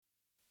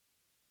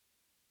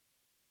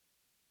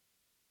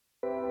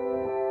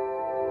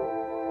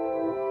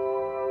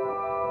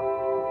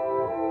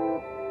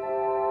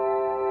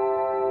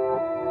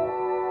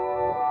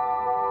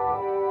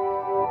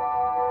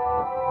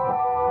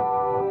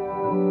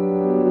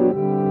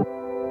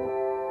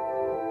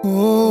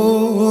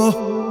Oh,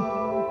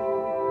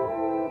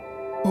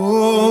 oh,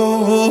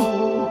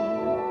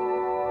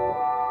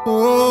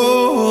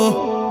 oh,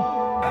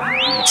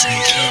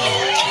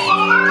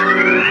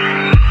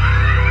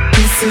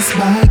 this is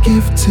my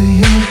gift to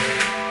you,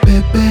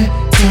 baby.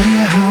 Tell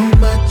you how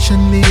much I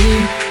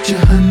need you,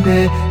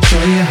 honey.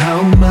 Show you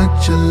how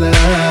much I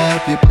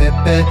love you,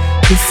 baby.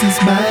 This is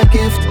my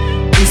gift.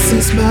 This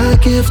is my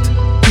gift.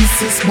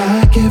 This is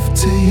my gift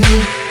to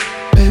you,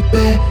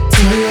 baby.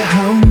 Tell you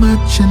how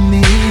much I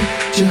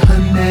need you,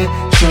 honey.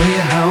 Show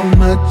you how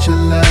much I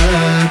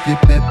love you,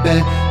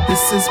 baby.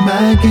 This is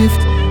my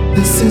gift.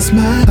 This is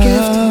my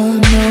gift. I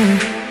know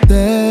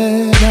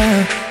that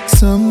I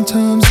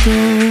sometimes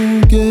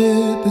don't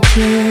get the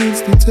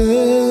chance to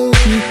tell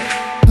you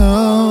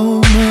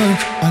how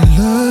much I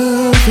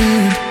love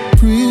and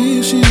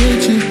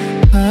appreciate you.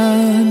 I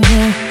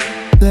know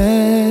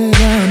that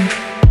I'm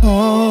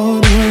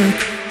hard work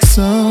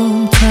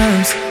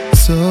sometimes,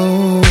 so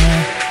I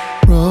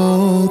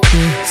wrote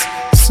this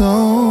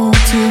song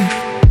to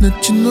let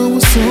you know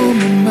what's on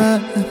my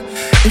mind.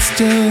 It's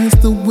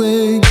just the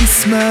way you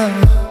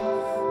smile,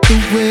 the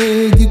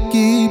way you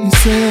keep me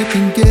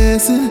second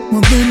guessing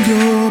more than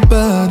your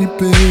body,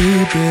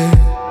 baby.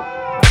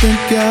 Thank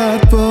God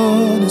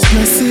for this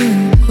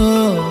blessing.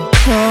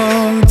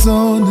 Cards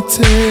on the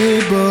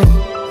table.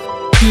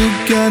 You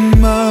got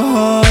my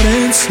heart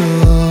and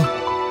soul.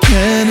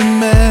 Can't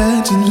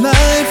imagine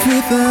life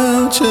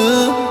without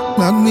you.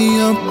 Lock me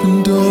up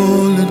and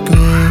don't let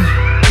go.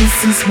 This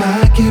is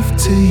my gift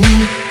to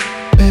you,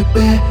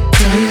 baby.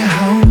 Tell you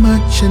how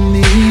much I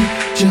need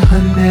you,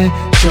 honey.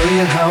 Show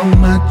you how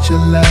much I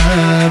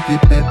love you,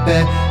 baby.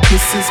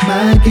 This is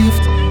my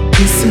gift.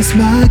 This is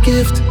my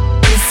gift.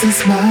 This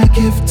is my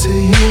gift to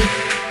you,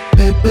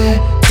 baby.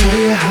 Tell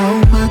you how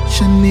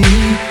much I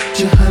need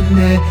you,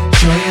 honey.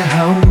 Show you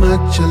how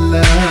much I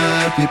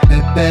love you,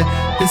 baby.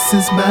 This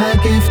is my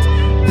gift.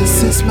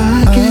 This is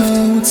my gift.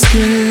 I would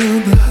scale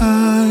the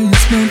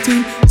highest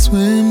mountain,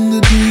 swim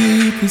the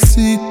deepest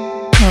sea.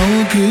 I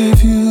will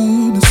give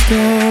you the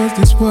stars,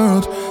 this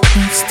world.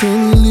 That's the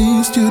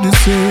least you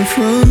deserve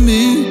from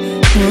me.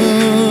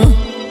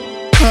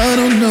 I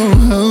don't know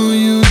how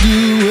you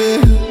do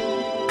it,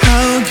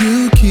 how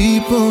you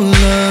keep on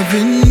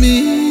loving me.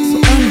 So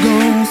I'm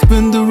gonna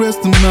spend the rest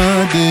of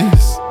my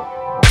days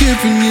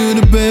giving you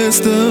the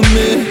best of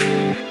me.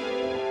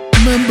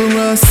 Remember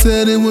I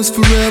said it was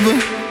forever.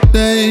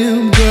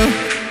 Damn girl,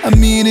 I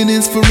mean it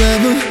is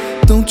forever.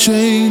 Don't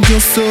change, you're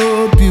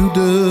so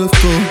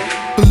beautiful.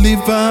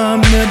 Believe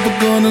I'm never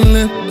gonna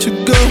let you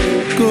go,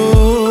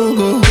 go,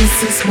 go.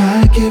 This is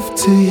my gift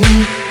to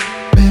you,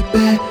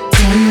 baby.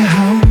 Tell you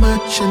how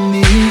much I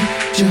need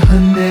you,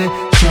 honey.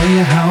 Show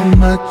you how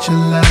much I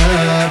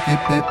love you,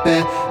 baby.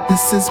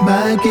 This is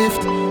my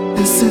gift.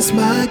 This is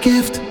my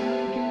gift.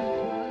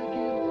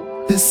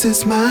 This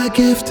is my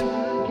gift.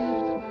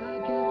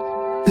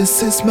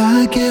 This is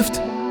my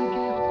gift.